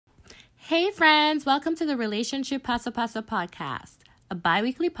Hey friends, welcome to the Relationship Paso Paso podcast, a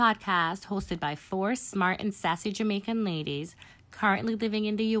bi-weekly podcast hosted by four smart and sassy Jamaican ladies currently living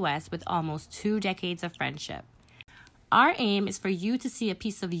in the US with almost 2 decades of friendship. Our aim is for you to see a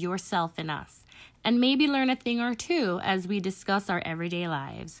piece of yourself in us and maybe learn a thing or two as we discuss our everyday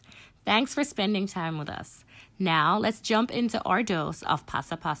lives. Thanks for spending time with us. Now, let's jump into our dose of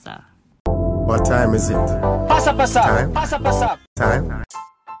Pasa Pasa. What time is it? Pasa pasa, Time? pasa pasa. Time?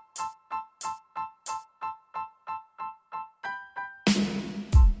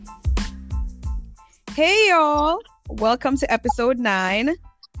 Hey y'all, welcome to episode 9.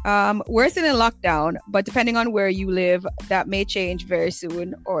 We're still in lockdown, but depending on where you live, that may change very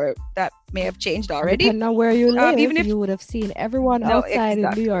soon, or that may have changed already. Depending on where you live, even if you would have seen everyone No, outside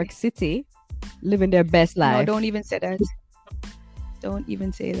exactly. in New York City living their best No, life. don't even say that. Don't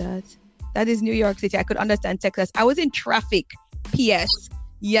even say that. That is New York City. I could understand Texas. I was in traffic, PS,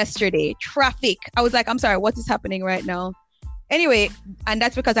 yesterday. Traffic. I was like, I'm sorry, what is happening right now? Anyway, and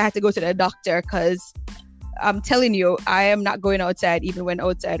that's because I had to go to the doctor because I'm telling you, I am not going outside even when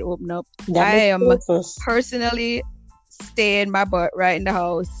outside open up. I am personally staying my butt right in the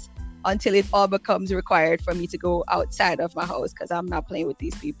house until it all becomes required for me to go outside of my house because I'm not playing with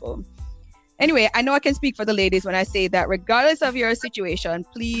these people. Anyway, I know I can speak for the ladies when I say that regardless of your situation,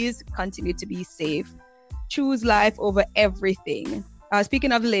 please continue to be safe. Choose life over everything.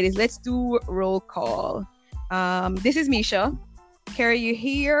 Speaking of the ladies, let's do roll call. This is Misha. Carrie, you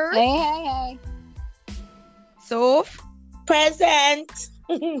here? Hey. Soph? Present.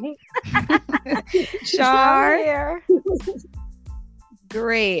 Shar? here.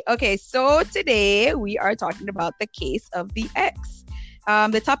 Great. Okay, so today we are talking about the case of the ex.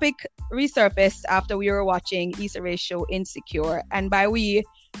 The topic resurfaced after we were watching Issa Rae's show Insecure. And by we,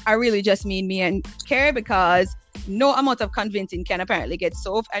 I really just mean me and Carrie because no amount of convincing can apparently get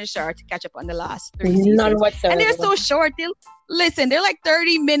Soph and Shar to catch up on the last 3 seasons. None whatsoever. And they're so short. They're like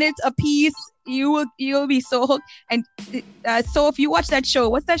 30 minutes a piece. You'll be so hooked. And so if you watch that show,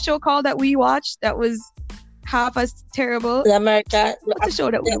 what's that show called that we watched that was half as terrible? The American. What's the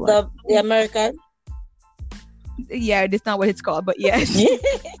show that we watched? The American. Yeah, that's not what it's called, but yes.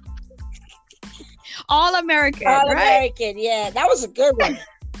 All American, All right? American. Yeah, that was a good one.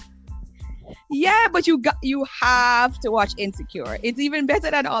 Yeah, but you have to watch Insecure. It's even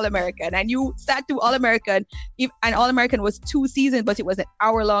better than All American. And you sat through All American, and All American was 2 seasons, but it was an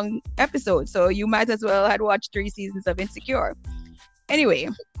hour-long episode. So you might as well had watched 3 seasons of Insecure. Anyway,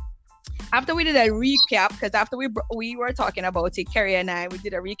 after we did a recap, because after we were talking about it, Carrie and I, we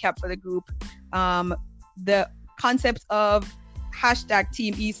did a recap for the group. The concepts of hashtag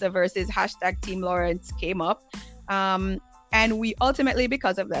Team Issa versus hashtag Team Lawrence came up. And we ultimately,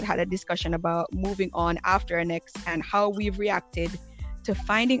 because of that, had a discussion about moving on after an ex and how we've reacted to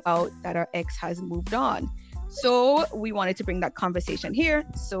finding out that our ex has moved on. So we wanted to bring that conversation here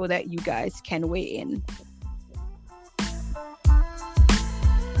so that you guys can weigh in.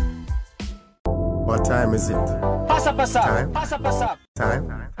 What time is it? Pasa pasa, Time? pasa pasa.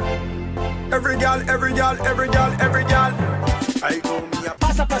 Time? Every girl. I go me up.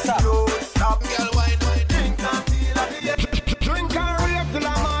 Pasa pasa. Stop, girl, wine. Drink and rave till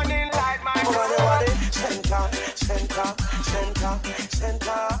the morning light, my girl. Center.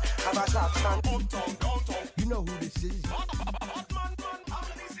 Have a shot, stand. Downtown. You know who this is.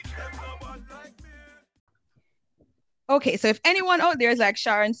 Okay, so if anyone out there is like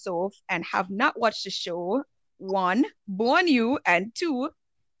Shar and Soph and have not watched the show, 1, born you, and 2,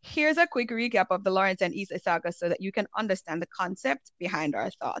 here's a quick recap of the Lawrence and Issa saga so that you can understand the concept behind our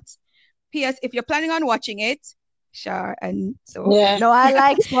thoughts. P.S. If you're planning on watching it, Shar and Soph. Yeah. No, I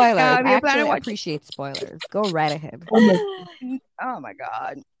like spoilers. you're I planning actually on watching- appreciate spoilers. Go right ahead. Oh my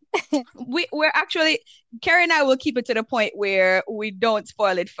God. We're actually, Carrie and I will keep it to the point where we don't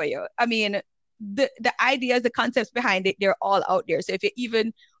spoil it for you. I mean, the ideas, the concepts behind it, they're all out there. So if you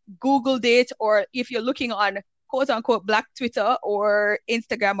even Googled it, or if you're looking on quote unquote Black Twitter or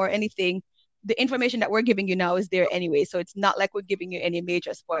Instagram or anything, the information that we're giving you now is there anyway. So it's not like we're giving you any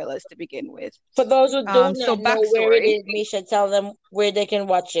major spoilers to begin with. For those who don't So know where it backstory. is, Misha, tell them where they can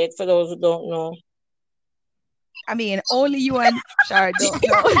watch it. For those who don't know. I mean, only you and Shar don't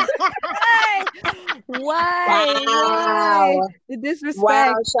know. Why? The disrespect.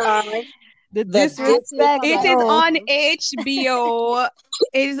 Wow, Shar. The The disrespect. It is Oh. on HBO.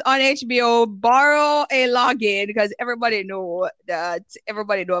 It is on HBO. Borrow a login because everybody know have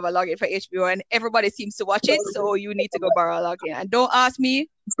a login for HBO and everybody seems to watch it. So you need to go borrow a login. And don't ask me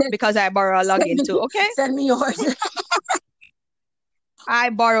because I borrow a login too. Okay, Send me yours. I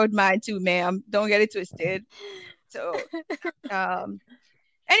borrowed mine too, ma'am. Don't get it twisted. So,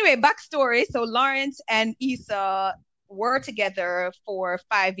 Anyway, backstory. So Lawrence and Issa were together for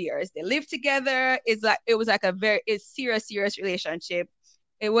 5 years. They lived together. It was like it's serious relationship.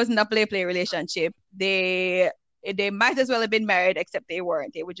 It wasn't a play relationship. They might as well have been married, except they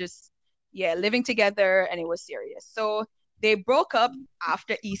weren't. They were just living together, and it was serious. So they broke up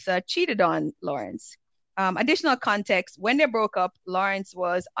after Issa cheated on Lawrence. Additional context: when they broke up, Lawrence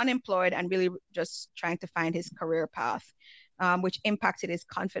was unemployed and really just trying to find his career path, which impacted his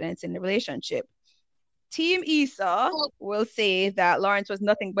confidence in the relationship. Team Issa will say that Lawrence was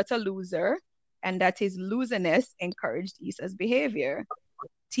nothing but a loser and that his loserness encouraged Issa's behavior.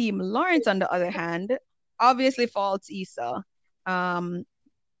 Team Lawrence, on the other hand, obviously faults Issa. And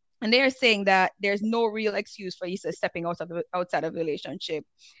they're saying that there's no real excuse for Issa stepping outside of the relationship.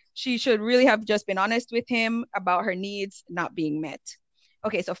 She should really have just been honest with him about her needs not being met.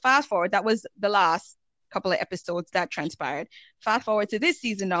 Okay, so fast forward. That was the last couple of episodes that transpired. Fast forward to this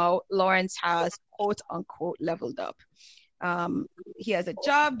season now, Lawrence has quote unquote leveled up. He has a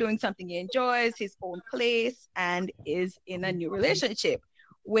job doing something he enjoys, his own place, and is in a new relationship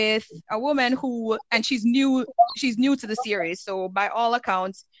with a woman and she's new to the series. So by all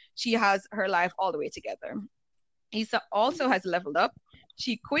accounts, she has her life all the way together. Issa also has leveled up.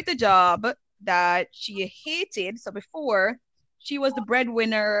 She quit a job that she hated. So before, she was the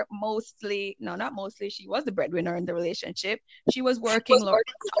breadwinner she was the breadwinner in the relationship. She was working,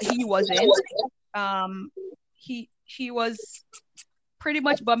 he wasn't. He was pretty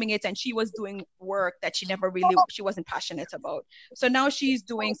much bumming it, and she was doing work that she wasn't passionate about. So now she's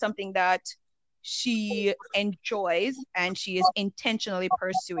doing something that she enjoys, and she is intentionally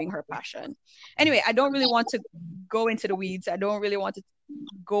pursuing her passion. Anyway, I don't really want to go into the weeds. I don't really want to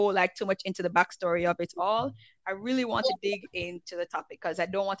go like too much into the backstory of it all. I really want to dig into the topic because I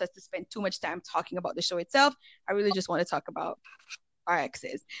don't want us to spend too much time talking about the show itself. I really just want to talk about our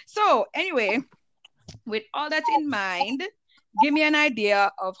exes. So anyway, with all that in mind, give me an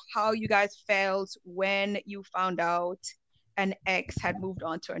idea of how you guys felt when you found out an ex had moved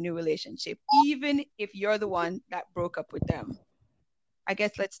on to a new relationship, even if you're the one that broke up with them. I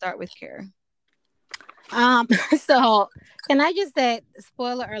guess let's start with Kara. So can I just say,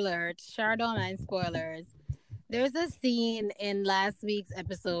 spoiler alert, Chardonnay spoilers. There's a scene in last week's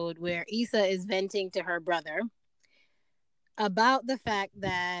episode where Issa is venting to her brother about the fact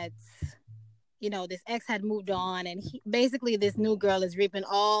that, this ex had moved on, and basically this new girl is reaping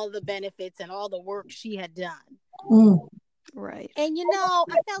all the benefits and all the work she had done. Mm. Right. And I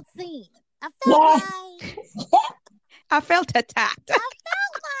felt seen. I felt like I felt attacked. I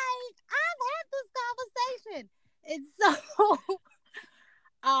felt like I've had this conversation. And so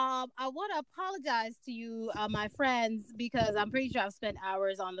I want to apologize to you, my friends, because I'm pretty sure I've spent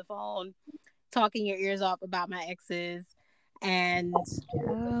hours on the phone talking your ears off about my exes, and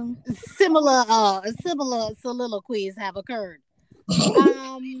similar soliloquies have occurred.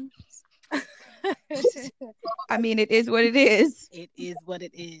 I mean, it is what it is. It is what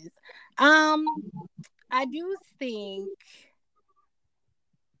it is. I do think,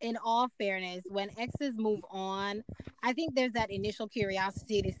 in all fairness, when exes move on, I think there's that initial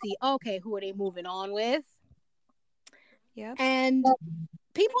curiosity to see, okay, who are they moving on with? Yeah. And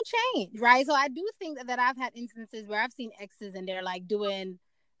people change, right? So I do think that I've had instances where I've seen exes and they're like doing,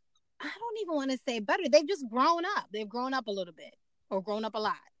 I don't even want to say better. They've just grown up. They've grown up a little bit or grown up a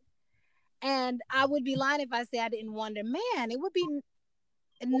lot. And I would be lying if I say I didn't wonder, man, it would be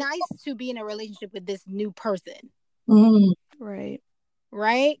nice to be in a relationship with this new person. Mm. Right.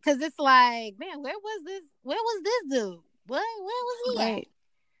 Right? Because it's like, man, where was this dude? Where was he right.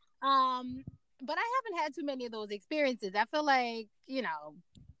 at? But I haven't had too many of those experiences. I feel like,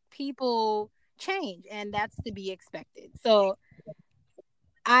 people change, and that's to be expected. So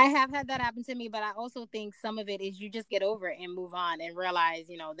I have had that happen to me, but I also think some of it is you just get over it and move on and realize,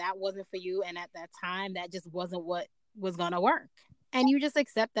 that wasn't for you. And at that time, that just wasn't what was going to work. And you just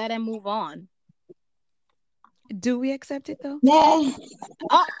accept that and move on. Do we accept it though? Yeah.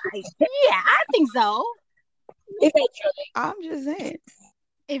 Oh, yeah, I think so. Eventually. I'm just saying.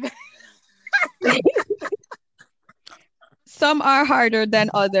 Some are harder than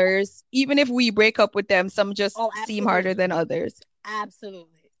others. Even if we break up with them, some just seem harder than others.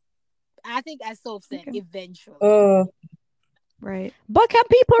 Absolutely. I think, as Soph said, eventually. Right. But can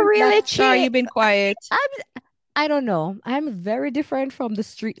people really change? Sorry, you've been quiet. I don't know. I'm very different from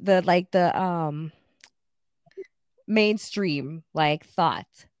the mainstream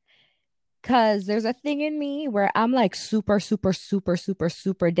thought. Cause there's a thing in me where I'm like super, super, super, super,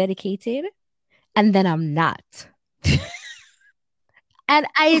 super dedicated, and then I'm not. And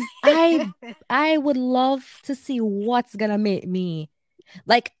I would love to see what's gonna make me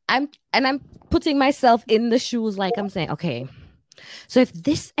Like I'm putting myself in the shoes, like I'm saying, okay, so if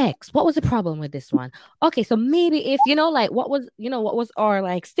this X, what was the problem with this one? Okay, so maybe if like what was our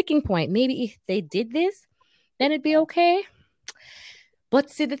like sticking point? Maybe if they did this, then it'd be okay. But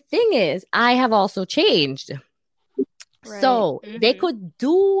see, the thing is, I have also changed. Right. So they could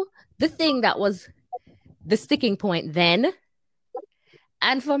do the thing that was the sticking point then.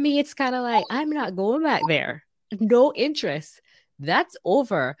 And for me, it's kind of like, I'm not going back there. No interest. That's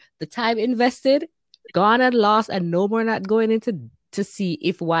over. The time invested, gone and lost, and no more not going into to see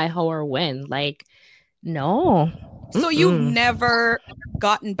if, why, how, or when. Like, no. So you've never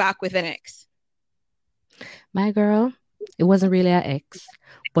gotten back with an ex? My girl, it wasn't really an ex,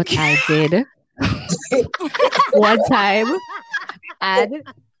 but I did one time, and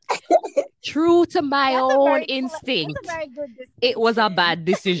true to my own instinct, it was a bad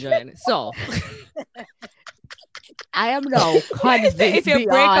decision. So I am now convinced. If you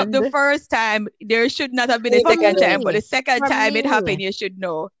break up the first time, there should not have been a second time, but the second time it happened, you should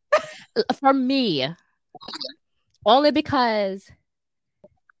know. For me, only because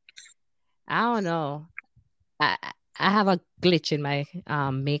I don't know. I have a glitch in my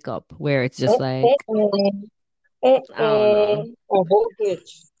makeup where it's just like I don't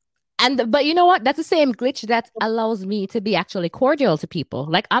know. But you know what? That's the same glitch that allows me to be actually cordial to people.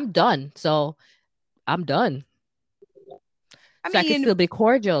 Like I'm done, so I'm done. I can still be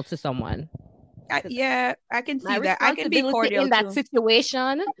cordial to someone. I can see that. I can be cordial in that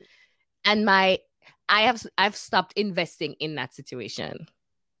situation, and I've stopped investing in that situation.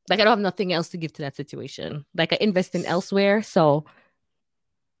 Like I don't have nothing else to give to that situation. Like I invest in elsewhere. So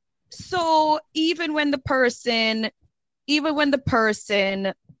even when the person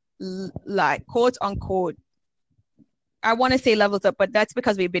like quote unquote, I want to say levels up, but that's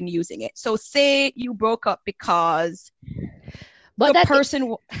because we've been using it. So say you broke up because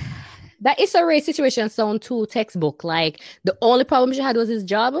that Issa Rae situation sound too textbook. Like the only problem she had was his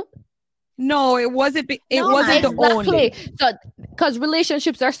job. No, it wasn't. It wasn't the only. So, because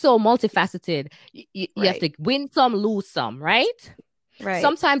relationships are so multifaceted, you have to win some, lose some, right? Right.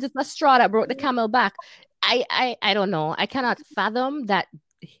 Sometimes it's a straw that broke the camel back. I don't know. I cannot fathom that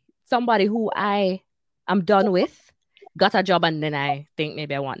somebody who I am done with got a job and then I think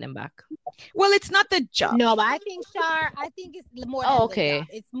maybe I want them back. Well, it's not the job. No, but I think it's more than the job.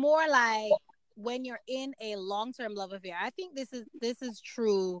 It's more like when you're in a long-term love affair. I think this is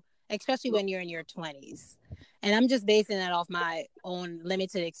true, especially when you're in your 20s. And I'm just basing it off my own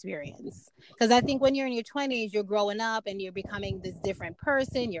limited experience. Because I think when you're in your 20s, you're growing up and you're becoming this different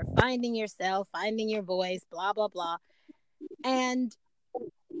person. You're finding yourself, finding your voice, blah, blah, blah. And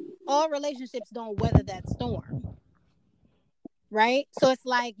all relationships don't weather that storm. Right? So it's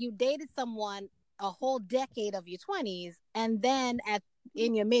like you dated someone a whole decade of your 20s. And then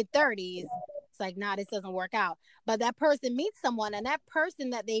in your mid-30s, it's like, nah, this doesn't work out. But that person meets someone, and that person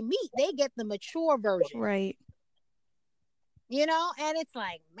that they meet, they get the mature version. Right. And it's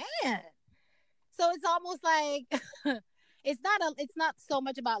like, man. So it's almost like it's not so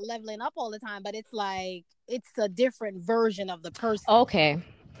much about leveling up all the time, but it's like it's a different version of the person. Okay.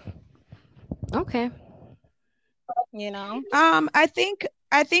 I think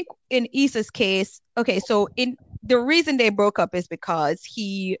in Issa's case, okay, so in the reason they broke up is because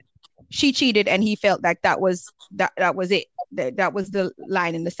she cheated and he felt like that was it. That was the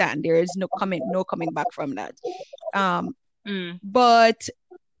line in the sand. There is no coming back from that. But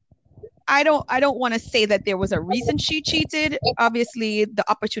I don't want to say that there was a reason she cheated. Obviously, the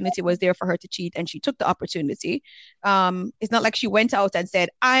opportunity was there for her to cheat, and she took the opportunity. It's not like she went out and said,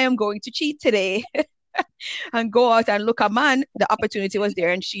 "I am going to cheat today," and go out and look a man. The opportunity was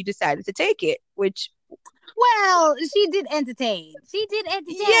there, and she decided to take it. Well, she did entertain.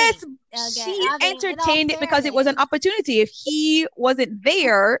 Yes, she entertained it because it was an opportunity. If he wasn't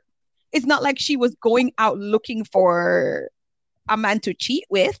there, it's not like she was going out looking for a man to cheat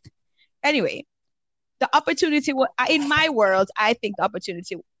with. Anyway, the opportunity was, in my world, I think the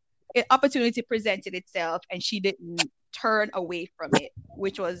opportunity presented itself and she didn't turn away from it,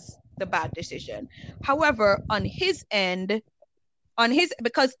 which was the bad decision. However, on his end,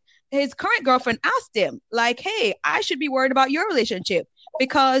 because his current girlfriend asked him, like, hey, I should be worried about your relationship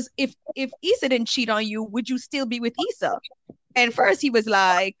because if Issa didn't cheat on you, would you still be with Issa? And first he was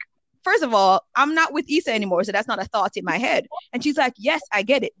like, first of all, I'm not with Issa anymore, so that's not a thought in my head. And she's like, yes, I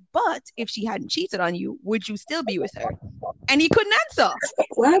get it. But if she hadn't cheated on you, would you still be with her? And he couldn't answer.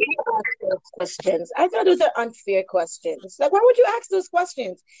 Why would you ask those questions? I thought those are unfair questions. Like, why would you ask those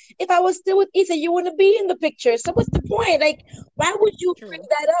questions? If I was still with Issa, you wouldn't be in the picture. So what's the point? Like, why would you bring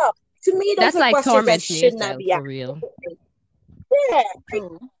that up? To me, those that's are like questions that tormenting should not be for asked. real. Yeah.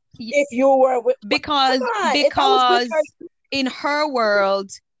 True. If you were with, because come on, if I was with because her, in her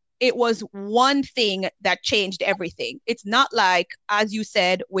world it was one thing that changed everything. It's not like, as you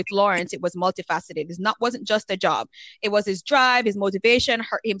said, with Lawrence, it was multifaceted. Wasn't just a job. It was his drive, his motivation,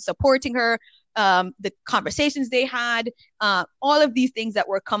 him supporting her, the conversations they had, all of these things that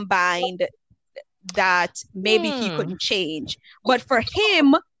were combined that maybe he couldn't change. But for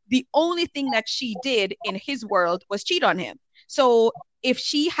him, the only thing that she did in his world was cheat on him. So if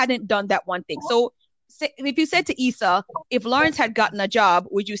she hadn't done that one thing, so if you said to Issa, if Lawrence had gotten a job,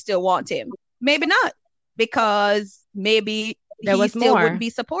 would you still want him? Maybe not, because maybe There he was still more. wouldn't be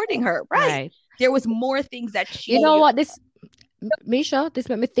supporting her. Right. There was more things that she. You know what? Misha, this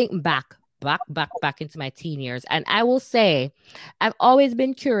made me think back into my teen years. And I will say, I've always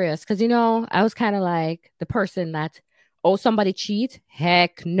been curious because, you know, I was kind of like the person that, oh, somebody cheat?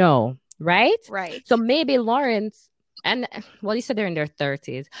 Heck no. Right? Right. So maybe Lawrence, and well, you said they're in their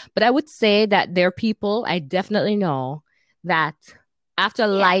 30s, but I would say that there are people I definitely know that after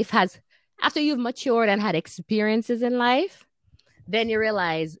you've matured and had experiences in life, then you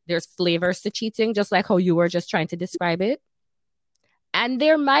realize there's flavors to cheating, just like how you were just trying to describe it. And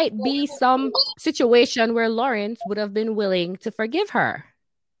there might be some situation where Lawrence would have been willing to forgive her.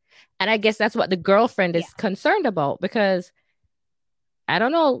 And I guess that's what the girlfriend is concerned about, because I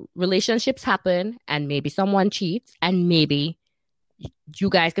don't know, relationships happen and maybe someone cheats and maybe you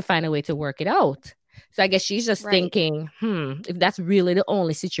guys could find a way to work it out. So I guess she's just thinking, if that's really the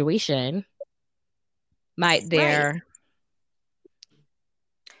only situation, might there... Right.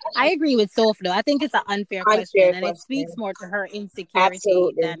 I agree with Soph, though. I think it's an unfair question, and it speaks more to her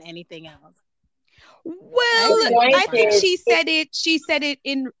insecurity than anything else. Well, I think she said it. She said it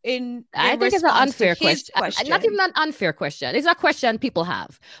in I think it's an unfair question. Not even an unfair question. It's a question people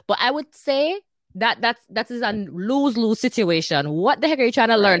have. But I would say that is a lose-lose situation. What the heck are you trying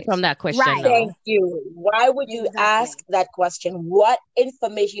to learn from that question? Right. Thank you. Why would you ask that question? What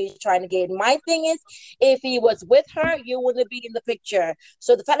information are you trying to get? My thing is, if he was with her, you wouldn't be in the picture.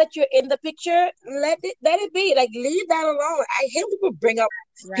 So the fact that you're in the picture, let it be. Like, leave that alone. I hate people bring up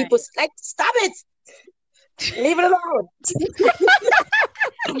people like, stop it. Leave it alone.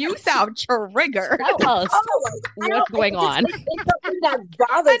 You sound triggered. What's going on? It's something that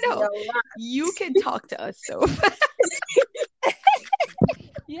bothers me a lot. You can talk to us, so.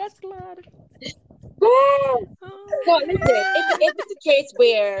 Yes, Lord. So listen, if it's a case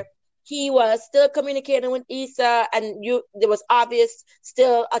where he was still communicating with Issa and there was obvious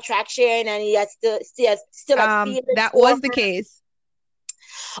still attraction and he has still has feelings. That was the case.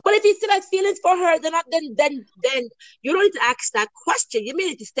 But if he still has feelings for her, then you don't need to ask that question. You may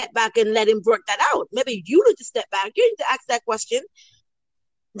need to step back and let him work that out. Maybe you need to step back. You need to ask that question.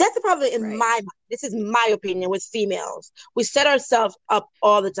 That's the problem in my mind. This is my opinion with females. We set ourselves up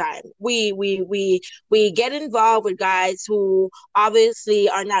all the time. We get involved with guys who obviously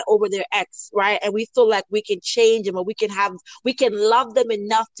are not over their ex, right? And we feel like we can change them, or we can love them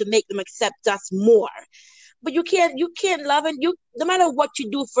enough to make them accept us more. But you can't love and no matter what you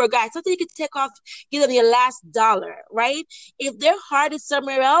do for a guy, something you can take off, give them your last dollar, right? If their heart is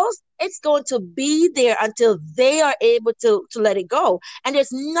somewhere else, it's going to be there until they are able to let it go. And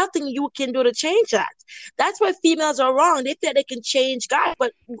there's nothing you can do to change that. That's why females are wrong. They think they can change guys,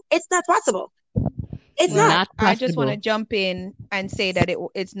 but it's not possible. It's not. I just want to jump in and say that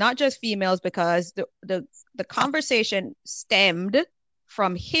it's not just females, because the conversation stemmed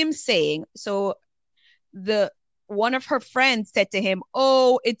from him saying, so one of her friends said to him,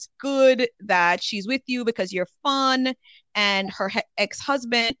 oh, it's good that she's with you because you're fun. And her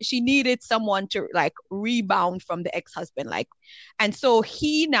ex-husband, she needed someone to like rebound from the ex-husband. And so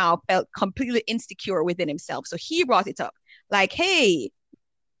he now felt completely insecure within himself. So he brought it up like, hey,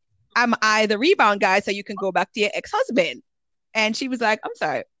 am I the rebound guy so you can go back to your ex-husband? And she was like, I'm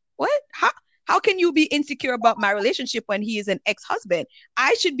sorry, what? How can you be insecure about my relationship when he is an ex-husband?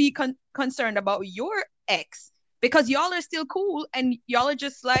 I should be concerned about your ex, because y'all are still cool and y'all are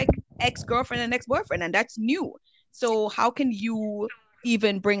just like ex-girlfriend and ex-boyfriend, and that's new. So how can you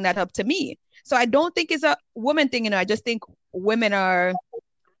even bring that up to me? So I don't think it's a woman thing, I just think women are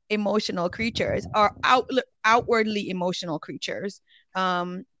emotional creatures, are outwardly emotional creatures.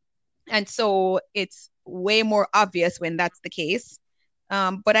 And so it's way more obvious when that's the case.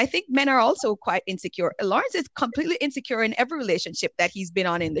 But I think men are also quite insecure. Lawrence is completely insecure in every relationship that he's been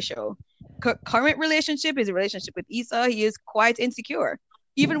on in the show. Current relationship, his relationship with Issa, he is quite insecure.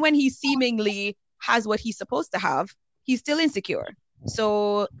 Even when he seemingly has what he's supposed to have, he's still insecure.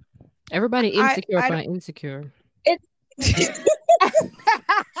 So everybody insecure insecure.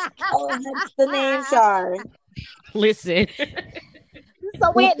 Oh, that's the name, Char. Listen.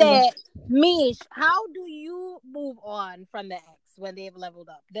 So wait there, Mish, how do you move on from the ex when they've leveled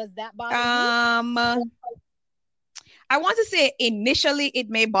up? Does that bother you? I want to say initially it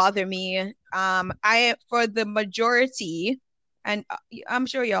may bother me. I for the majority, and I'm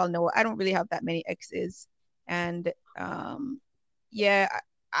sure y'all know, I don't really have that many exes, and yeah,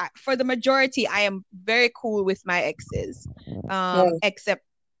 for the majority, I am very cool with my exes, except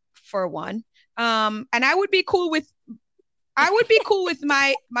for one. And I would be cool with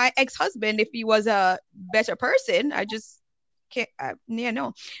my ex-husband if he was a better person. I just can't.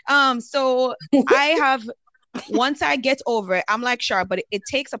 No. So I have. Once I get over it, I'm like, sure, but it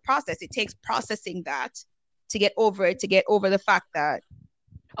takes a process. It takes processing that to get over it, to get over the fact that.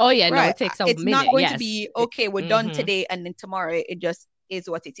 Oh yeah, right, no, it takes a minute. It's not going to be okay. We're done today, and then tomorrow it just is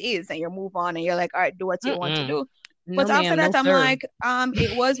what it is, and you move on, and you're like, all right, do what you want to do. But after that, I'm like,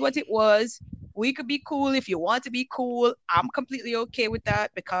 it was what it was. We could be cool if you want to be cool. I'm completely okay with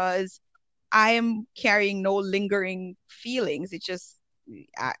that because I am carrying no lingering feelings. It's just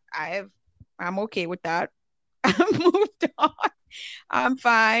I'm okay with that. I moved on. I'm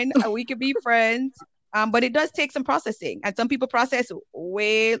fine. We could be friends. But it does take some processing. And some people process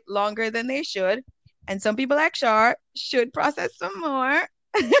way longer than they should. And some people like Char should process some more.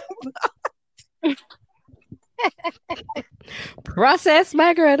 Process,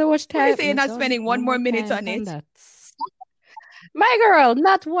 my girl. Don't watch time. You're not spending one more minute on it. My girl,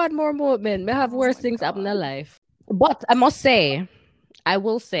 not one more moment. May have worse things happen in life. But I must say, I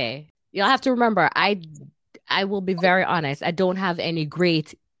will say, you'll have to remember, I will be very honest. I don't have any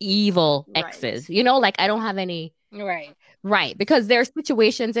great evil exes. You know, like I don't have any. Right. Because there are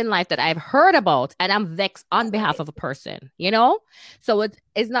situations in life that I've heard about and I'm vexed on behalf of a person, you know? So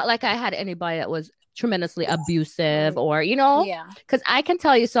it's not like I had anybody that was tremendously abusive or, you know? Yeah. Because I can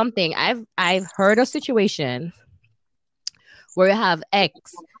tell you something. I've heard of situations where you have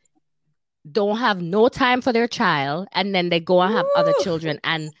ex don't have no time for their child and then they go and have other children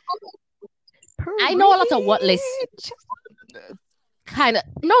and I know a lot of what list kind of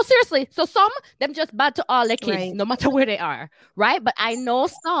no seriously. So some them just bad to all their kids, no matter where they are, right? But I know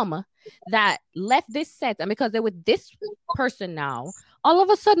some that left this set and because they're with this person now, all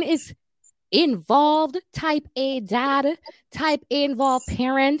of a sudden is involved type A dad, type A involved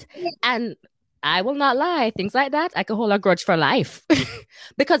parent, and I will not lie, things like that I could hold a grudge for life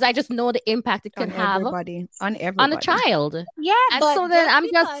because I just know the impact it can have on a child. Yeah, and so then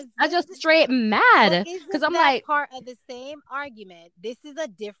I'm just straight mad because I'm like part of the same argument. This is a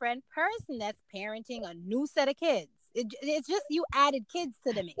different person that's parenting a new set of kids. It's just you added kids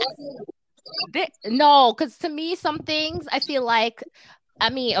to the mix. No, because to me, some things I feel like,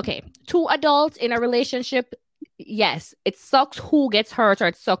 I mean, okay, two adults in a relationship. Yes, it sucks who gets hurt or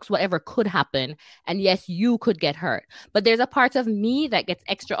it sucks whatever could happen. And yes, you could get hurt. But there's a part of me that gets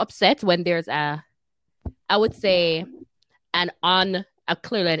extra upset when there's I would say, a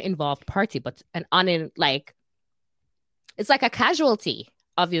clearly an involved party, but like, it's like a casualty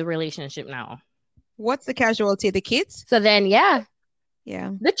of your relationship now. What's the casualty? The kids? So then, yeah.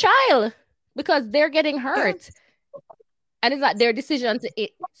 The child, because they're getting hurt. And it's not their decision to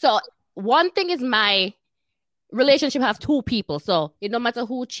it. So one thing is my relationship have two people, so it no matter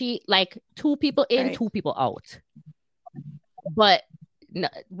who cheat, like two people in, two people out. But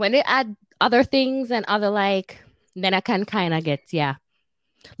when they add other things and other like, then I can kind of get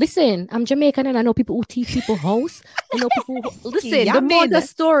Listen, I'm Jamaican and I know people who teach people house. I know people who, listen, the more the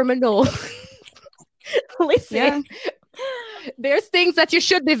story, I know. Listen, there's things that you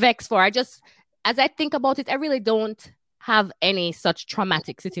should be vexed for. As I think about it, I really don't have any such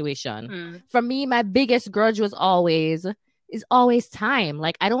traumatic situation. For me, my biggest grudge is always time.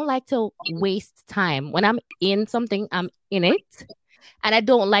 Like I don't like to waste time. When I'm in something, I'm in it. And I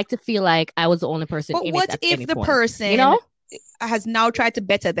don't like to feel like I was the only person in it. But what if the person, you know, has now tried to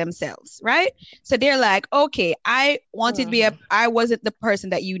better themselves, right? So they're like, okay, I wanted to be I wasn't the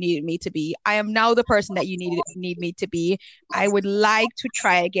person that you needed me to be. I am now the person that you need me to be. I would like to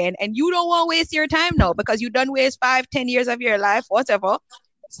try again. And you don't want to waste your time now because you done waste 5-10 years of your life, whatever.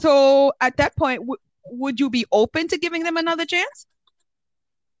 So at that point, would you be open to giving them another chance?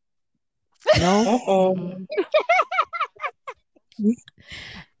 No.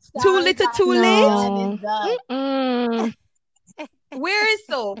 Too little, too late. Where is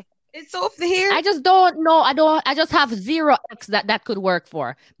Soph? Is Soph here? I just don't know. I just have zero X that could work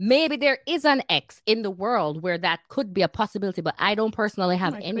for. Maybe there is an X in the world where that could be a possibility, but I don't personally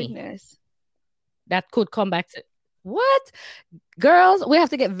have any. Goodness. That could come back to what? Girls, we have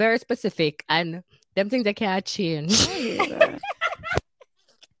to get very specific and them things that can't change.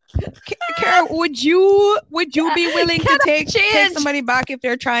 Kara, would you be willing to take somebody back if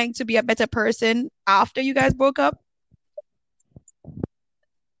they're trying to be a better person after you guys broke up?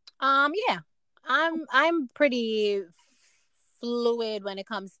 Yeah. I'm pretty fluid when it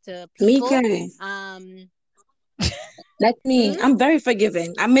comes to people. Me, that's me. I'm very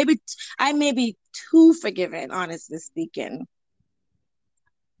forgiving. I may be too forgiving, honestly speaking.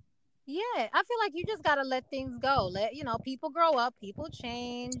 Yeah, I feel like you just gotta let things go. Let people grow up, people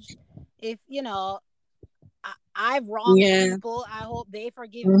change. If I've wronged people, I hope they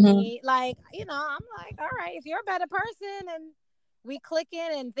forgive me. Like, I'm like, all right, if you're a better person and we click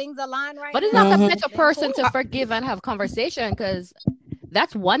in and things align right. But it's not a better person to forgive and have conversation, because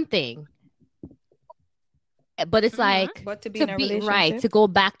that's one thing. But it's like but to be in a relationship, right, to go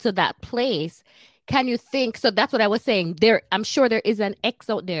back to that place. Can you think? So that's what I was saying. I'm sure there is an X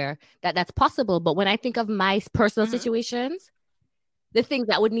out there that's possible. But when I think of my personal situations, the things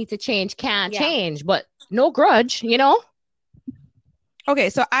that would need to change can change. But no grudge, Okay,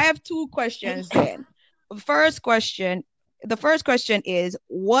 so I have two questions then. The first question is,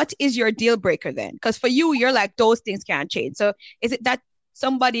 what is your deal breaker then? Because for you, you're like, those things can't change. So is it that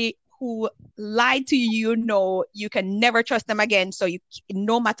somebody who lied to you, you can never trust them again, so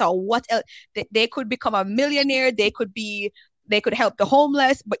no matter what else, they could become a millionaire, they could help the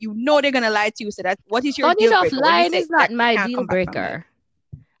homeless, but they're gonna lie to you? So what is your deal breaker? Lying is not my deal breaker.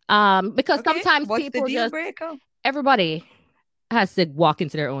 Because sometimes people everybody has to walk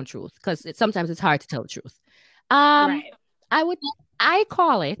into their own truth, because sometimes it's hard to tell the truth. Right. I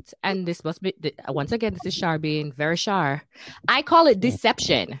call it, and this must be, once again, this is Shar being very Shar, I call it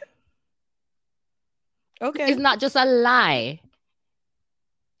deception. Okay. It's not just a lie.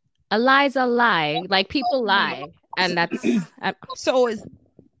 A lie is a lie. Like, people lie. And that's... So is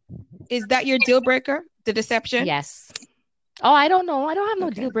that your deal breaker? The deception? Yes. Oh, I don't know. I don't have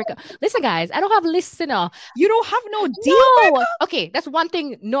no deal breaker. Listen, guys, I don't have lists, You don't have no deal breaker? Okay, that's one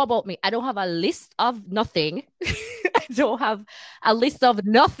thing about me. I don't have a list of nothing. I don't have a list of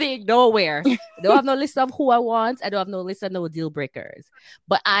nothing nowhere. I don't have no list of who I want. I don't have no list of no deal breakers.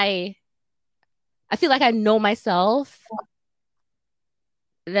 But I feel like I know myself,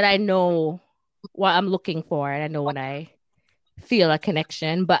 that I know what I'm looking for, and I know when I feel a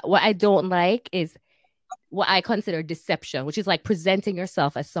connection. But what I don't like is what I consider deception, which is like presenting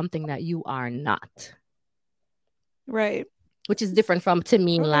yourself as something that you are not. Right. Which is different from, to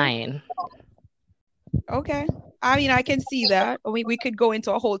me, lying. Okay. I mean, I can see that. We could go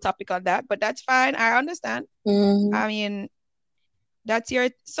into a whole topic on that, but that's fine. I understand. I mean,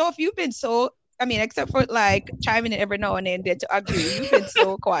 so if you've been so, except for like chiming in every now and then to agree, you've been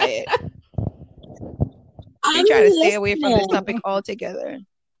so quiet. I'm trying to stay away from this topic altogether.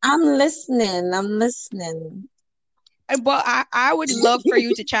 I'm listening. But I would love for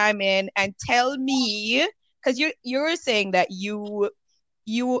you to chime in and tell me, because you're saying that you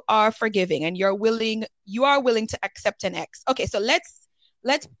are forgiving and you are willing to accept an ex. Okay, so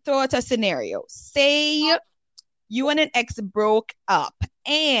let's throw out a scenario. Say you and an ex broke up,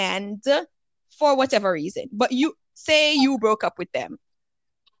 and for whatever reason, but you broke up with them,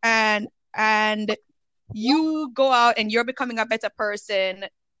 and you go out and you're becoming a better person,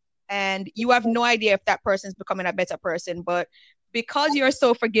 and you have no idea if that person's becoming a better person, but because you're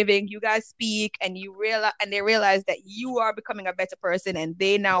so forgiving, you guys speak and they realize that you are becoming a better person, and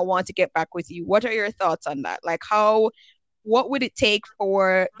they now want to get back with you. What are your thoughts on that? Like, what would it take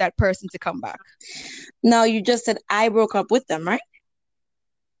for that person to come back? No, you just said I broke up with them, right?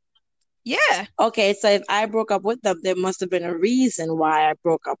 Yeah. Okay, so if I broke up with them, there must have been a reason why I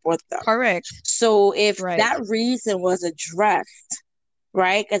broke up with them. Correct. So if that reason was addressed,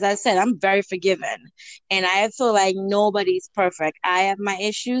 right? As I said, I'm very forgiving, and I feel like nobody's perfect. I have my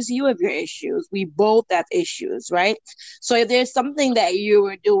issues, you have your issues, we both have issues, right? So if there's something that you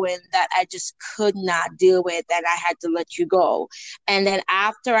were doing that I just could not deal with, and I had to let you go, and then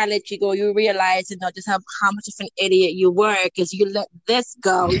after I let you go, you realize, just how much of an idiot you were because you let this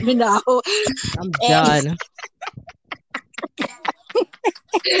go, I'm done.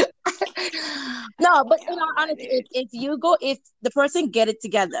 No, but honestly, if the person get it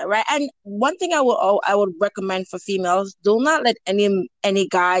together, right? And one thing I would recommend for females: do not let any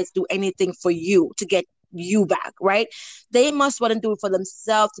guys do anything for you to get you back, right? They must want to do it for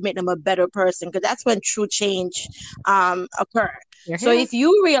themselves to make them a better person, because that's when true change occur. So if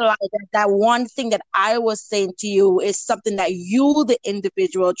you realize that one thing that I was saying to you is something that you, the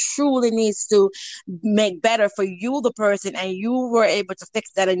individual, truly needs to make better for you, the person, and you were able to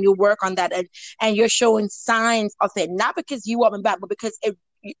fix that and you work on that, and you're showing signs of it, not because you want me back, but because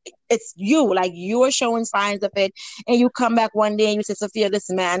it's you, like you are showing signs of it, and you come back one day and you say, Sophia,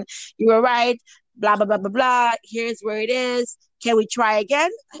 listen, man, you were right, blah blah blah blah blah. Here's where it is. Can we try again?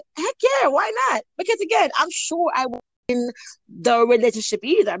 Heck yeah, why not? Because again, I'm sure I won't in the relationship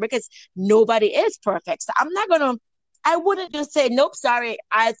either, because nobody is perfect. So I wouldn't just say, nope, sorry,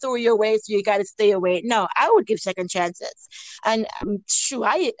 I threw you away, so you got to stay away. No, I would give second chances. And sure,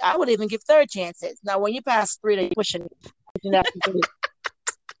 I would even give third chances. Now, when you pass three, then you're pushing it.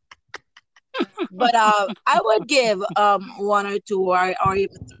 But I would give one or two or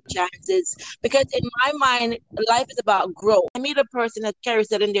even three chances, because in my mind, life is about growth. I meet a person that carries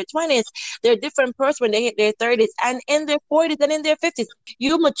that in their 20s. They're a different person when they hit their 30s, and in their 40s and in their 50s.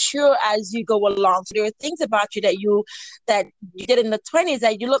 You mature as you go along. So there are things about you that you did in the 20s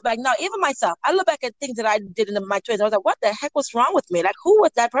that you look back now. Even myself, I look back at things that I did in my 20s. I was like, what the heck was wrong with me? Like, who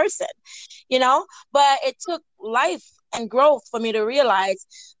was that person? You know? But it took life and growth for me to realize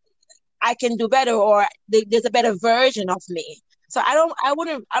I can do better, or there's a better version of me. So I don't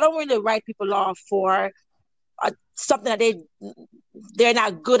really write people off for something that they're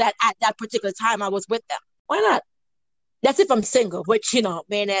not good at that particular time I was with them. Why not? That's if I'm single, which,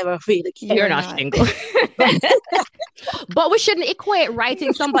 may never really care. You're not single. But we shouldn't equate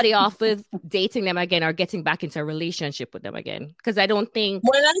writing somebody off with dating them again or getting back into a relationship with them again. Because I don't think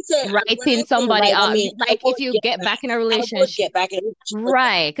writing somebody off, if you get back in a relationship.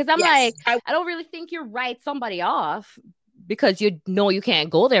 Right. Because I don't really think you write somebody off because you know you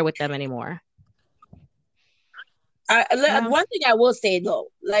can't go there with them anymore. One thing I will say though,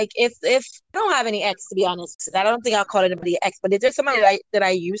 like if I don't have any ex, to be honest, I don't think I'll call anybody ex, but is there somebody that I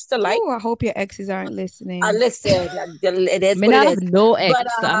used to like? Oh, I hope your exes aren't listening. Listen, it is. I have no ex,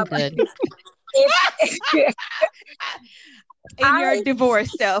 so I'm good. In your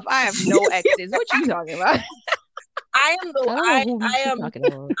divorced self, I have no exes. What you talking about? I am I'm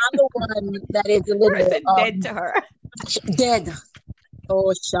the one that is a little bit dead to her. Dead.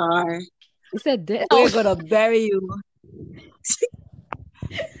 Oh, Shar. You said dead. We're gonna bury you.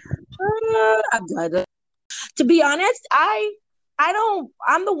 I'm done. To be honest,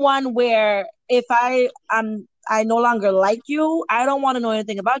 I'm the one where if I no longer like you, I don't want to know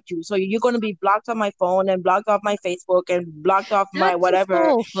anything about you. So you're going to be blocked on my phone and blocked off my Facebook and blocked off my whatever. I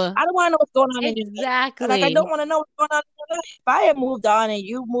don't want to know what's going on in your life. Exactly. Like, I don't want to know what's going on in your life. If I have moved on and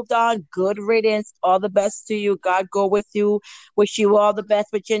you moved on, good riddance. All the best to you. God go with you. Wish you all the best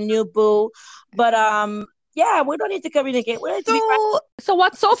with your new boo. But yeah, we don't need to communicate. We need to be so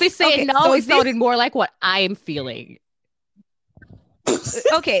what Sophie's saying now is sounding more like what I'm feeling.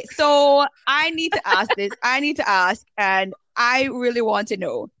 Okay, so I need to ask, and I really want to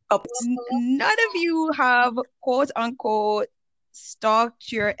know. None of you have quote unquote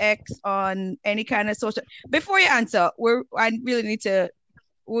stalked your ex on any kind of social. Before you answer, we really need to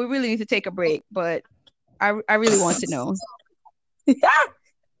take a break, but I really want to know.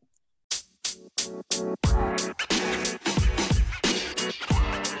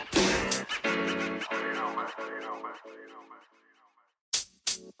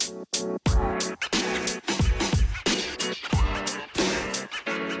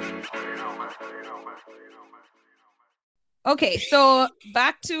 Okay, so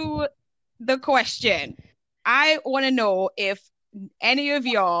back to the question. I want to know if any of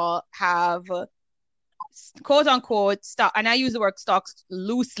y'all have quote unquote stalk, and I use the word stalks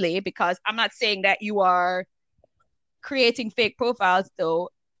loosely because I'm not saying that you are creating fake profiles, though.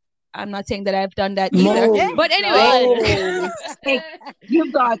 I'm not saying that I've done that either. But anyway,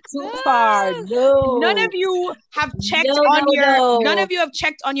 you've got too far. No. None of you have checked None of you have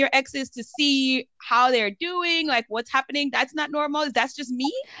checked on your exes to see how they're doing, like what's happening. That's not normal. That's just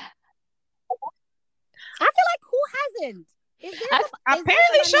me. I feel like who hasn't?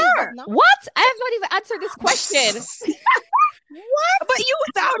 Apparently, sure. What? I have not even answered this question. What? But you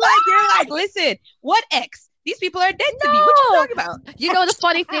sound like you're like, listen, what ex? These people are dead to me. What you talking about? You know the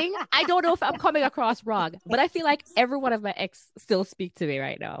funny thing? I don't know if I'm coming across wrong, but I feel like every one of my ex still speak to me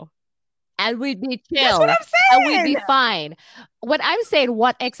right now. And we'd be chill. That's what I'm saying. And we'd be fine. When I'm saying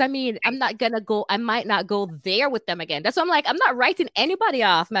what ex, I mean, I might not go there with them again. That's why I'm like, I'm not writing anybody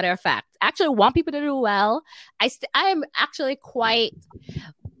off, matter of fact. I actually want people to do well. I'm actually quite...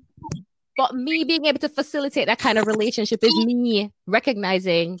 But me being able to facilitate that kind of relationship is me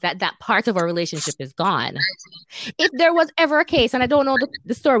recognizing that part of our relationship is gone. If there was ever a case, and I don't know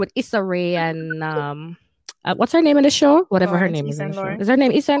the story with Issa Rae and what's her name in the show? Whatever her name is in the show. Is her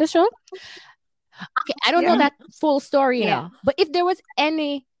name Issa in the show? Okay, I don't know that full story now. But if there was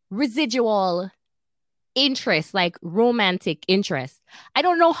any residual interest, like romantic interest, I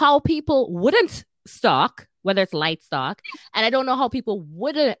don't know how people wouldn't stalk whether it's light stock. And I don't know how people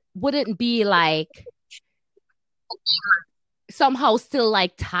wouldn't be like somehow still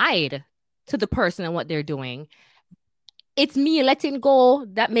like tied to the person and what they're doing. It's me letting go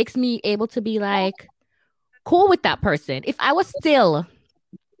that makes me able to be like cool with that person. If I was still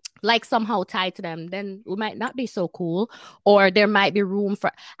like somehow tied to them, then we might not be so cool, or there might be room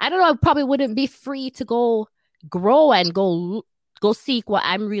for, I don't know, I probably wouldn't be free to go grow and go seek what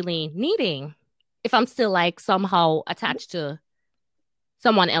I'm really needing if I'm still like somehow attached to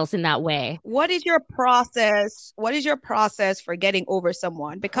someone else in that way. What is your process? What is your process for getting over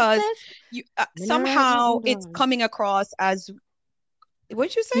someone? Because you somehow it's coming across as,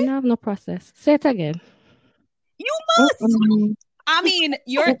 what'd you say? I have no process. Say it again. You must. I mean,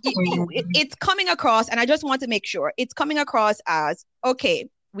 it's coming across, and I just want to make sure it's coming across as, okay,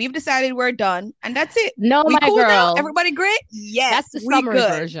 we've decided we're done, and that's it. No, we my cool girl. Now? Everybody great? Yes, that's the summary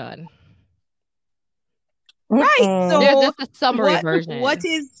version. Right. So there's just a summary version. What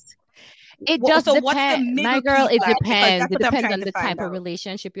is it? Just depends, my girl. It depends. It depends on the type of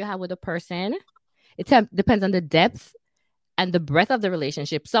relationship you have with a person. It depends on the depth and the breadth of the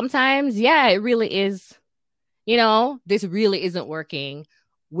relationship. Sometimes, yeah, it really is. You know, this really isn't working.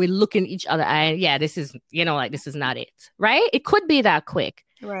 We're looking each other eye. Yeah, this is, you know, like this is not it. Right? It could be that quick.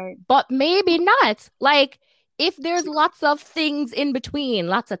 Right. But maybe not. Like, if there's lots of things in between,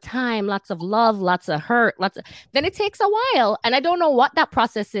 lots of time, lots of love, lots of hurt, then it takes a while. And I don't know what that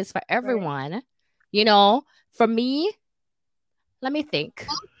process is for everyone. Right. You know, for me, let me think.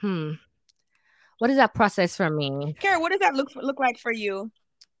 What is that process for me? Kara, what does that look like for you?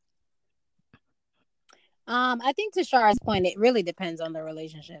 I think to Shara's point, it really depends on the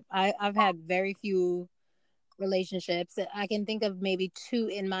relationship. I've had very few relationships. I can think of maybe 2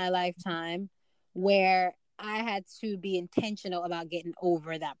 in my lifetime where I had to be intentional about getting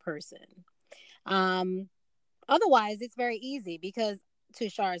over that person. Otherwise, it's very easy because, to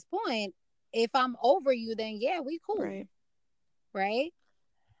Shara's point, if I'm over you, then yeah, we cool. Right?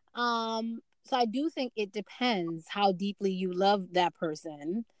 So I do think it depends how deeply you love that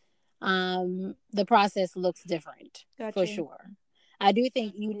person. The process looks different. Gotcha. For sure. I do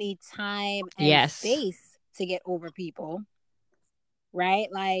think you need time and space to get over people. Right?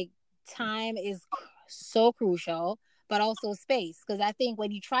 Like, time is so crucial, but also space, because I think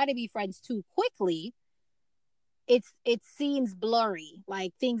when you try to be friends too quickly, it seems blurry,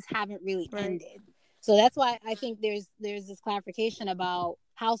 like things haven't really ended. So that's why I think there's this clarification about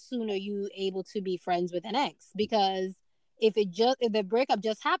how soon are you able to be friends with an ex, because if the breakup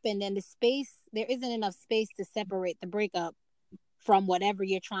just happened, then there isn't enough space to separate the breakup from whatever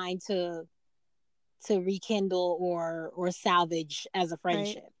you're trying to rekindle or salvage as a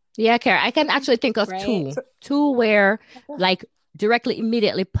friendship. Right. Yeah, Kara, I can actually think of two where like directly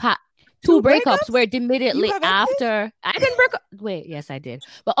immediately two breakups where immediately after I didn't break up. Wait, yes, I did.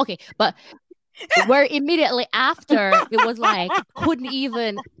 But okay, but where immediately after it was like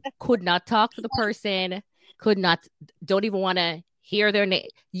could not talk to the person, don't even want to hear their name.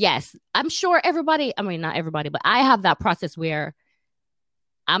 Yes, I'm sure everybody, I mean, not everybody, but I have that process where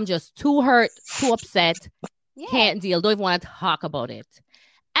I'm just too hurt, too upset, can't deal, don't even want to talk about it.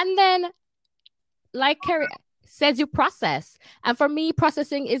 And then, like Carrie says, you process. And for me,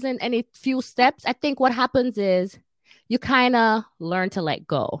 processing isn't any few steps. I think what happens is you kind of learn to let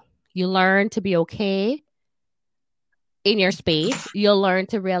go. You learn to be okay in your space. You'll learn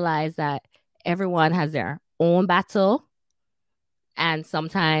to realize that everyone has their own battle. And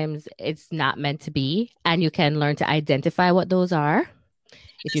sometimes it's not meant to be. And you can learn to identify what those are.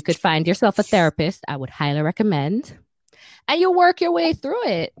 If you could find yourself a therapist, I would highly recommend. And you work your way through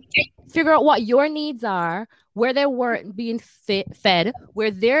it. Figure out what your needs are, where they weren't being fed,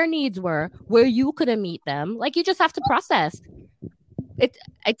 where their needs were, where you couldn't meet them. Like, you just have to process. It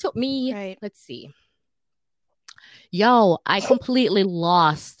took me, let's see. I completely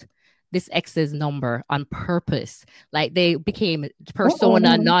lost this ex's number on purpose. Like, they became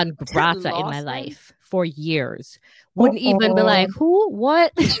persona non grata in my life for years. Wouldn't even be like, who,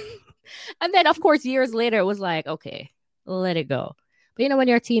 what? And then, of course, years later, it was like, okay, let it go. But, when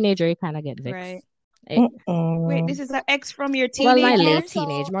you're a teenager, you kind of get vexed. Right. Wait, this is an ex from your teenage Well, my late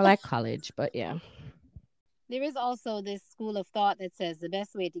teenage, more like college, but yeah. There is also this school of thought that says the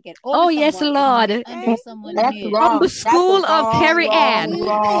best way to get over yes, Lord. Under someone new. From the school of Carrie Ann.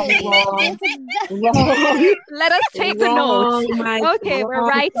 Let us take the notes. Okay, we're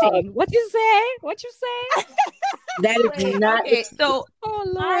writing. What you say? That is not. Okay, so, oh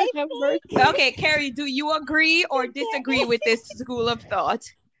Lord, have mercy. Okay, Carrie, do you agree or disagree with this school of thought?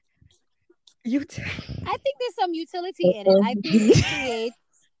 I think there's some utility in it. I think it creates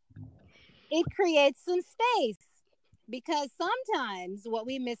it creates some space. Because sometimes what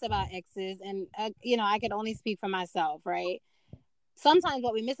we miss about exes, and I could only speak for myself, right? Sometimes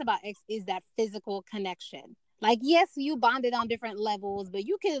what we miss about ex is that physical connection. Like, yes, you bonded on different levels, but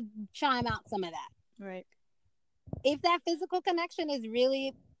you could chime out some of that. Right. If that physical connection is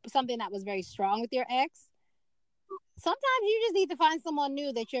really something that was very strong with your ex, sometimes you just need to find someone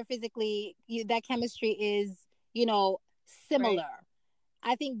new that that chemistry is, similar. Right.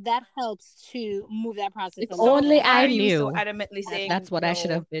 I think that helps to move that process If along. only Why I are you knew. so adamantly saying That's what I no?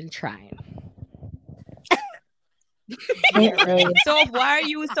 should have been trying. So why are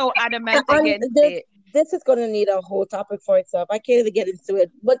you so adamant And against this, it? this is gonna need a whole topic for itself. I can't even get into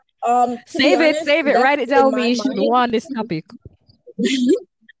it. But to be Save it, honest, save it. that's Write it in down, my me. You should mind. want this topic.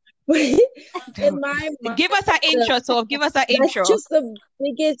 In my mind, Give us an intro. So give us an intro. that's just the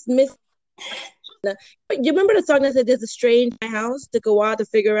biggest miss. You remember the song that said "There's a strange in my house"? Took a while to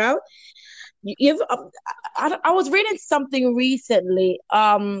figure out. I was reading something recently.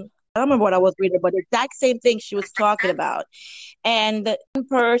 I don't remember what I was reading, but the exact same thing she was talking about. And the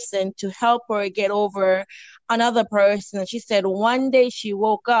person to help her get over another person. And she said one day she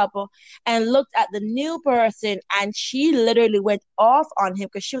woke up and looked at the new person and she literally went off on him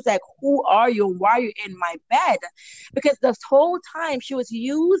because she was like, "Who are you? Why are you in my bed?" Because this whole time she was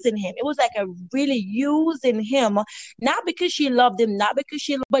using him. It was like a really using him, not because she loved him, not because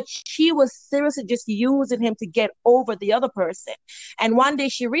but she was seriously just using him to get over the other person. And one day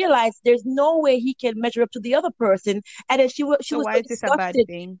she realized there's no way he can measure up to the other person. And then she was So why so is this a bad disgusted.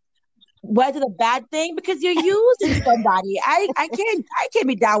 thing? Why is it a bad thing? Because you're using somebody. I can't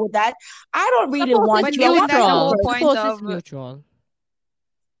be down with that. I don't really Suppose want it's you. I want the other mutual. person. point Suppose it's of- mutual.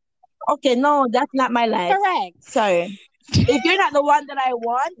 Okay, no, that's not my life. Correct. Sorry. If you're not the one that I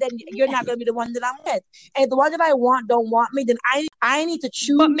want, then you're not gonna be the one that I'm with. And if the one that I want don't want me, then I need to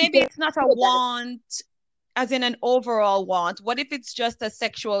choose. But maybe to it's not a with that. want as in an overall want. What if it's just a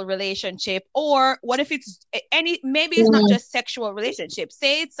sexual relationship? Or what if it's maybe it's not just sexual relationship.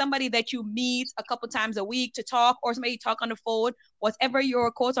 Say it's somebody that you meet a couple times a week to talk, or somebody you talk on the phone, whatever your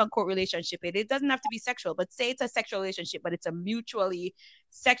quote unquote relationship is. It doesn't have to be sexual, but say it's a sexual relationship, but it's a mutually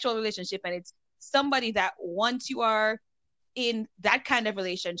sexual relationship, and it's somebody that once you are in that kind of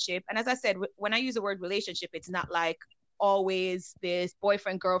relationship, and as I said, when I use the word relationship, it's not like always this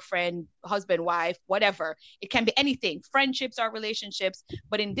boyfriend, girlfriend, husband, wife, whatever. It can be anything. Friendships are relationships,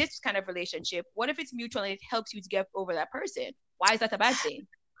 but in this kind of relationship, what if it's mutual and it helps you to get over that person? Why is that a bad thing?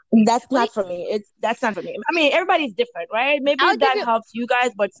 That's not for me. That's not for me. I mean, everybody's different, right? Maybe that helps you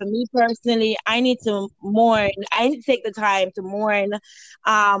guys, but for me personally, I need to mourn. I need to take the time to mourn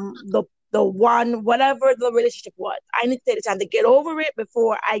the one, whatever the relationship was. I need to take the time to get over it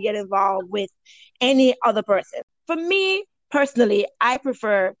before I get involved with any other person. For me personally, I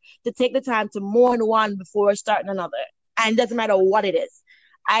prefer to take the time to mourn one before starting another. And it doesn't matter what it is.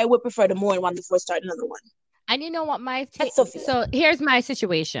 I would prefer to mourn one before starting another one. And you know what my Sophia. So here's my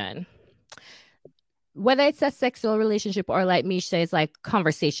situation. Whether it's a sexual relationship or like Mish says, like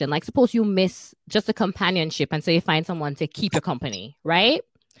conversation, like suppose you miss just a companionship and so you find someone to keep your company, right?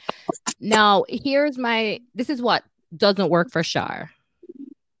 Now, this is what doesn't work for Shar.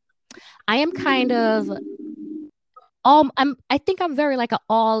 I am kind of I think I'm very like an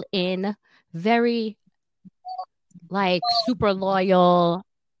all in, very like super loyal.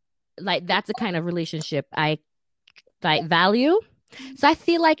 Like that's the kind of relationship I like value. So I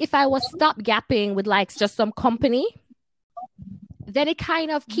feel like if I was stopgapping with like just some company, then it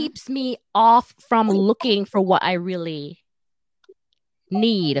kind of keeps me off from looking for what I really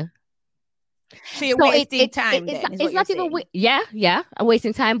need. So you're wasting time. It's not even I'm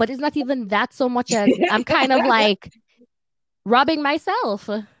wasting time, but it's not even that so much as I'm kind of like robbing myself.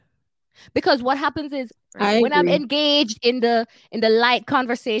 Because what happens is when I'm engaged in the light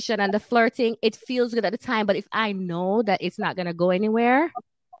conversation and the flirting, it feels good at the time. But if I know that it's not gonna go anywhere,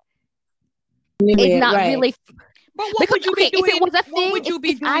 it's not really. But what would you be doing? If it was a thing,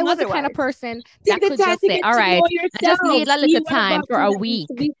 if I was the kind of person that could just say, "All right, I just need a little time for a week."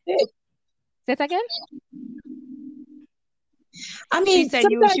 Say that again. I mean, she said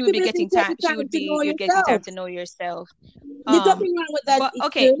she would be getting time. You're getting time to know yourself. There's nothing wrong with that. But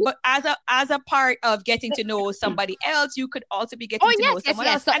okay, but as a part of getting to know somebody else, you could also be getting to know someone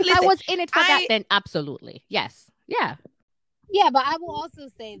else. So if I was in it for that, then absolutely, yes, yeah. Yeah, but I will also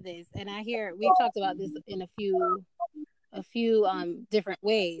say this, and we've talked about this in a few different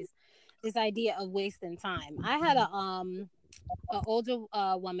ways. This idea of wasting time. I had an older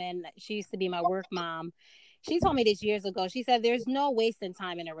woman. She used to be my work mom. She told me this years ago. She said, "There's no wasting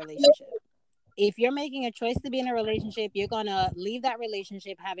time in a relationship. if you're making a choice to be in a relationship, you're going to leave that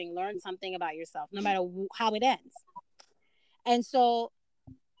relationship having learned something about yourself, no matter how it ends. And so,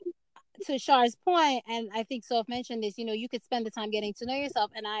 to Shar's point, and I think Soph mentioned this, you could spend the time getting to know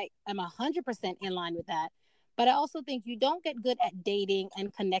yourself, and I am 100% in line with that. But I also think you don't get good at dating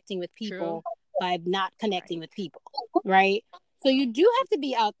and connecting with people by not connecting with people, right? So you do have to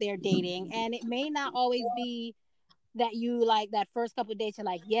be out there dating, and it may not always be that you like that first couple of dates, you're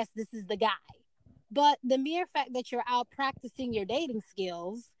like, yes, this is the guy. But the mere fact that you're out practicing your dating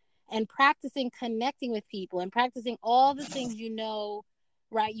skills and practicing connecting with people and practicing all the things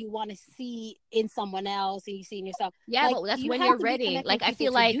right, you want to see in someone else and you see in yourself. Yeah, but that's when you're ready. Like, I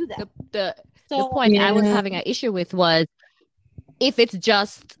feel like the point I was having an issue with was if it's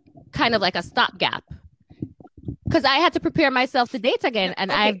just kind of like a stopgap. Because I had to prepare myself to date again,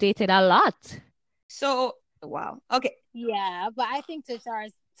 and I've dated a lot. So, wow. Okay. Yeah, but I think to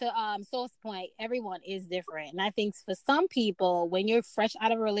Soul's point, everyone is different. And I think for some people, when you're fresh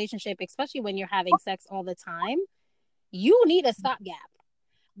out of a relationship, especially when you're having sex all the time, you need a stopgap.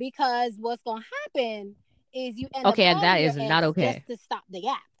 Because what's going to happen is you end up and that is not okay. Just to stop the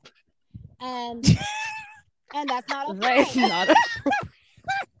gap. And that's not okay. That's not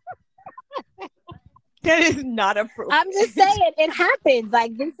That is not approved. I'm just saying it happens.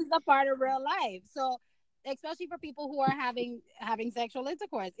 Like, this is a part of real life. So especially for people who are having sexual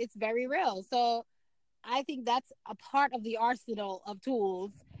intercourse, it's very real. So I think that's a part of the arsenal of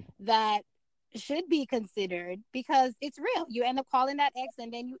tools that should be considered, because it's real. You end up calling that ex,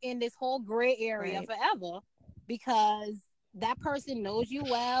 and then you in this whole gray area forever, because that person knows you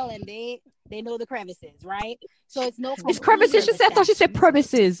well and they know the crevices, right? So it's no. It's crevices. I thought she said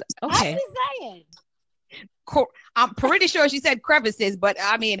premises. Okay. I'm just saying. I'm pretty sure she said crevices, but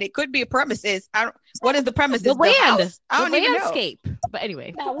I mean, it could be a premises. What is the premises? The land. House? I don't even know. Landscape. But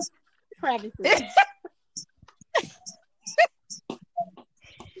anyway, that was crevices.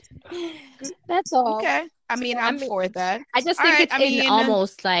 That's all. Okay. I mean, I'm for that. I just think it's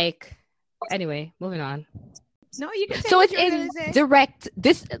almost like. Anyway, moving on. No, you can say. So it's in direct.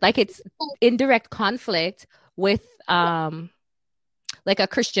 It's in direct conflict with like a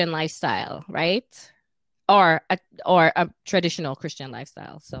Christian lifestyle, right? Or a traditional Christian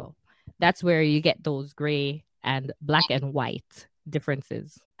lifestyle. So that's where you get those gray and black and white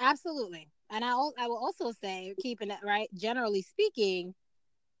differences. Absolutely. And I will also say, keeping it right, generally speaking,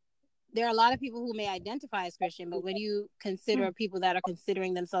 there are a lot of people who may identify as Christian, but when you consider people that are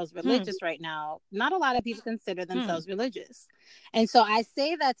considering themselves religious right now, not a lot of people consider themselves religious. And so I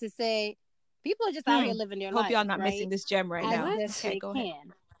say that to say, people are just out here living their life. Hope y'all not missing this gem right now. Okay, go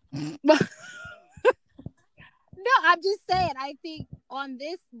ahead. No, I'm just saying, I think on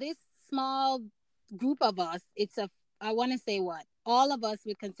this small group of us, I want to say all of us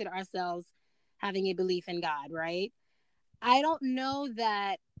would consider ourselves having a belief in God, right? I don't know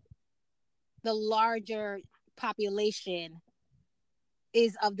that the larger population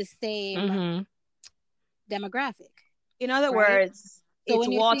is of the same demographic. In other words, so it's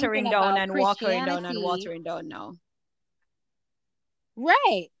watering down and watering down and watering down now.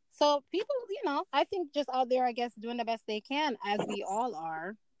 Right. So people, I think just out there, I guess, doing the best they can, as we all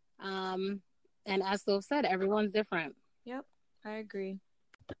are. And as Soph said, everyone's different. Yep, I agree.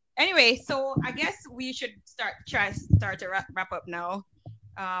 Anyway, so I guess we should start to wrap up now.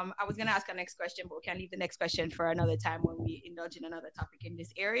 I was going to ask our next question, but we can leave the next question for another time when we indulge in another topic in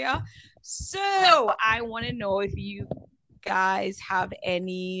this area. So I want to know if you guys have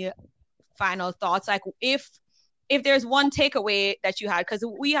any final thoughts, like if there's one takeaway that you had, because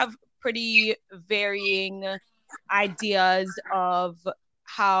we have pretty varying ideas of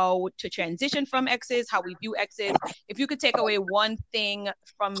how to transition from exes, how we view exes. If you could take away one thing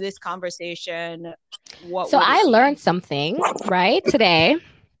from this conversation, what? So I learned something right today,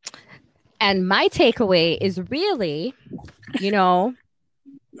 and my takeaway is really, to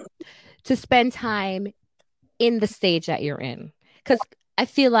spend time in the stage that you're in, because I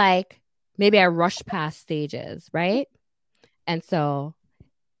feel like maybe I rushed past stages, right? And so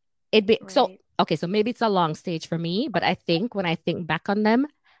so maybe it's a long stage for me, but I think when I think back on them,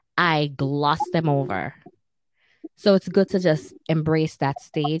 I gloss them over. So it's good to just embrace that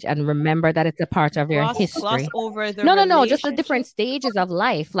stage and remember that it's a part of your history. Gloss over the no, just the different stages of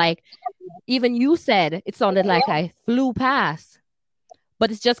life. Like even you said, it sounded like I flew past. But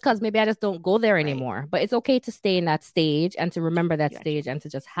it's just because maybe I just don't go there anymore. But it's okay to stay in that stage and to remember that stage and to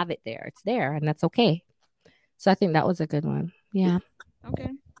just have it there. It's there and that's okay. So I think that was a good one. Yeah. Okay.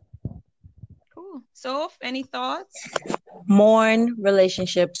 Cool. Soph, any thoughts? Mourn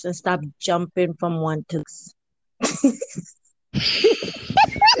relationships and stop jumping from one to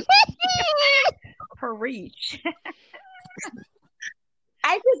Preach.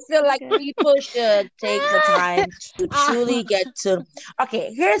 I just feel like people should take the time to truly get to.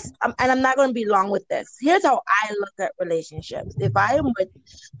 Okay, here's and I'm not going to be long with this. Here's how I look at relationships. If I am with,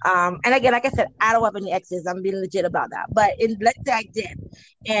 and again, like I said, I don't have any exes. I'm being legit about that. But let's say I did,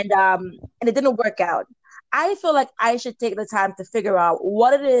 and it didn't work out. I feel like I should take the time to figure out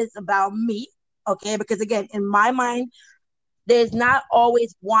what it is about me. Okay, because again, in my mind, there's not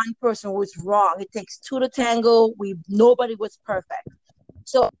always one person who's wrong. It takes two to tango. Nobody was perfect.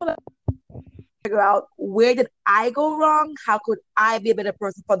 So figure out, where did I go wrong? How could I be a better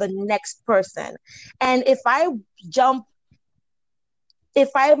person for the next person? And if I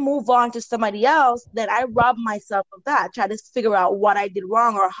move on to somebody else, then I rob myself of that. Try to figure out what I did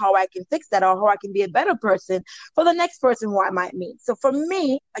wrong or how I can fix that or how I can be a better person for the next person who I might meet. So for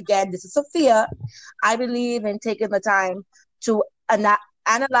me, again, this is Sophia. I believe in taking the time to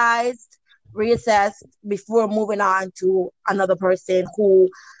analyze, reassess before moving on to another person who,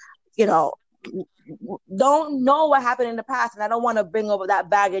 don't know what happened in the past, and I don't want to bring over that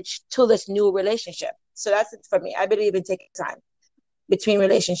baggage to this new relationship. So that's it for me. I believe in taking time between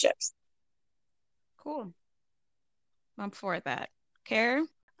relationships. Cool. I'm for that. Care?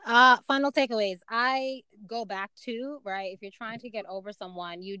 Final takeaways. I go back to, right, if you're trying to get over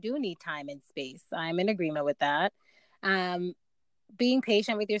someone, you do need time and space. I'm in agreement with that. Being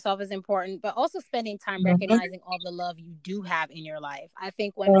patient with yourself is important, but also spending time recognizing all the love you do have in your life. I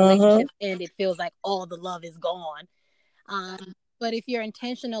think when relationships end, it feels like all the love is gone. But if you're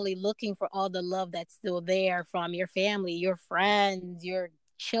intentionally looking for all the love that's still there from your family, your friends, your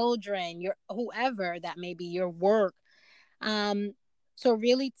children, your whoever that may be, your work. So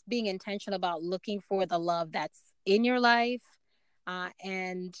really being intentional about looking for the love that's in your life,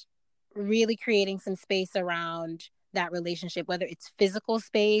 and really creating some space around that relationship, whether it's physical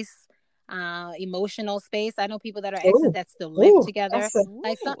space, emotional space. I know people that are exes that still live together.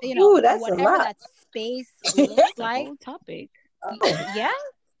 Like some, whatever that space looks like. Whole topic. Yeah.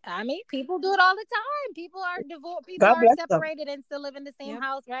 I mean, people do it all the time. People are divorced. People are separated and still live in the same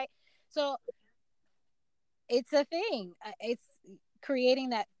house, right? So it's a thing. It's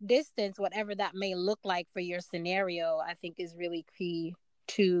creating that distance, whatever that may look like for your scenario, I think is really key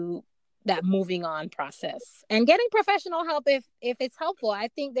to that moving on process, and getting professional help if it's helpful. I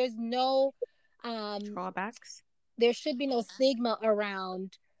think there's no drawbacks. There should be no stigma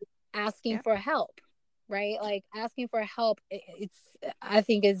around asking for help, right? Like asking for help, I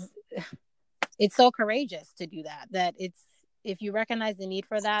think it's so courageous to do that. That if you recognize the need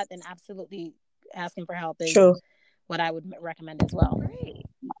for that, then absolutely asking for help is what I would recommend as well. Great.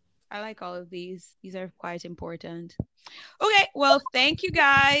 I like all of these. These are quite important. Okay, well, thank you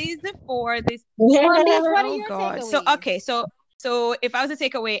guys for this. What are your takeaways? So if I was to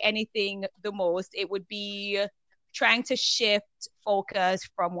take away anything the most, it would be trying to shift focus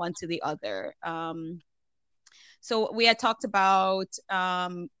from one to the other. So we had talked about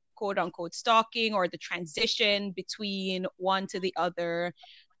quote unquote stalking, or the transition between one to the other.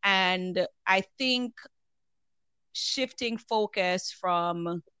 And I think shifting focus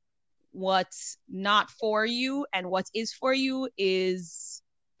from what's not for you and what is for you is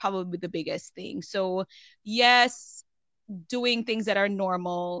probably the biggest thing. So yes, doing things that are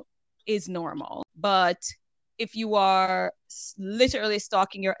normal is normal, but if you are literally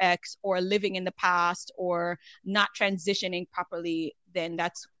stalking your ex or living in the past or not transitioning properly, then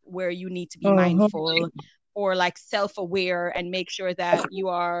that's where you need to be mindful or like self-aware and make sure that you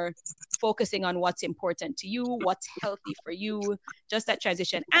are focusing on what's important to you, what's healthy for you, just that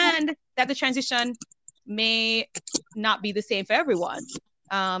transition. And that the transition may not be the same for everyone.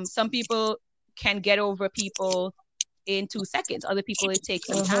 Some people can get over people in 2 seconds. Other people, it takes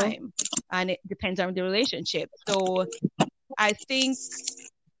some time, and it depends on the relationship. So I think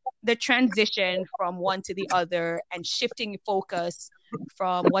the transition from one to the other and shifting focus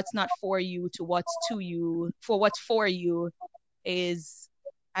from what's not for you to what's to you, for what's for you, is,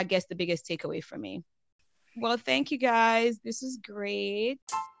 I guess, the biggest takeaway for me. Well, thank you guys. This is great.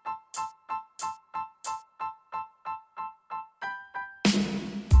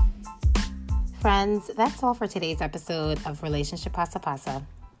 Friends, that's all for today's episode of Relationship Pasa Pasa.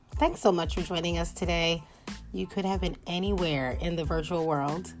 Thanks so much for joining us today. You could have been anywhere in the virtual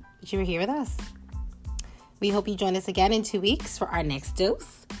world, but you were here with us. We hope you join us again in 2 weeks for our next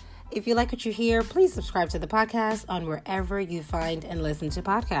dose. If you like what you hear, please subscribe to the podcast on wherever you find and listen to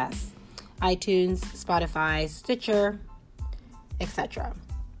podcasts. iTunes, Spotify, Stitcher, etc.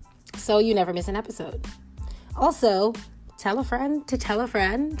 So you never miss an episode. Also, tell a friend to tell a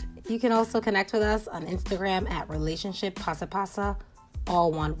friend. You can also connect with us on Instagram at Relationship Pasa Pasa,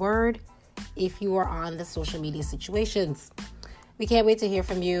 all one word. if you are on the social media situations. We can't wait to hear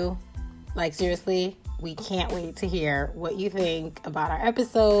from you. Like, seriously, we can't wait to hear what you think about our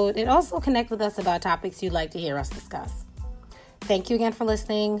episode, and also connect with us about topics you'd like to hear us discuss. Thank you again for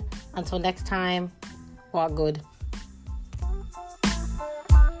listening. Until next time, walk good.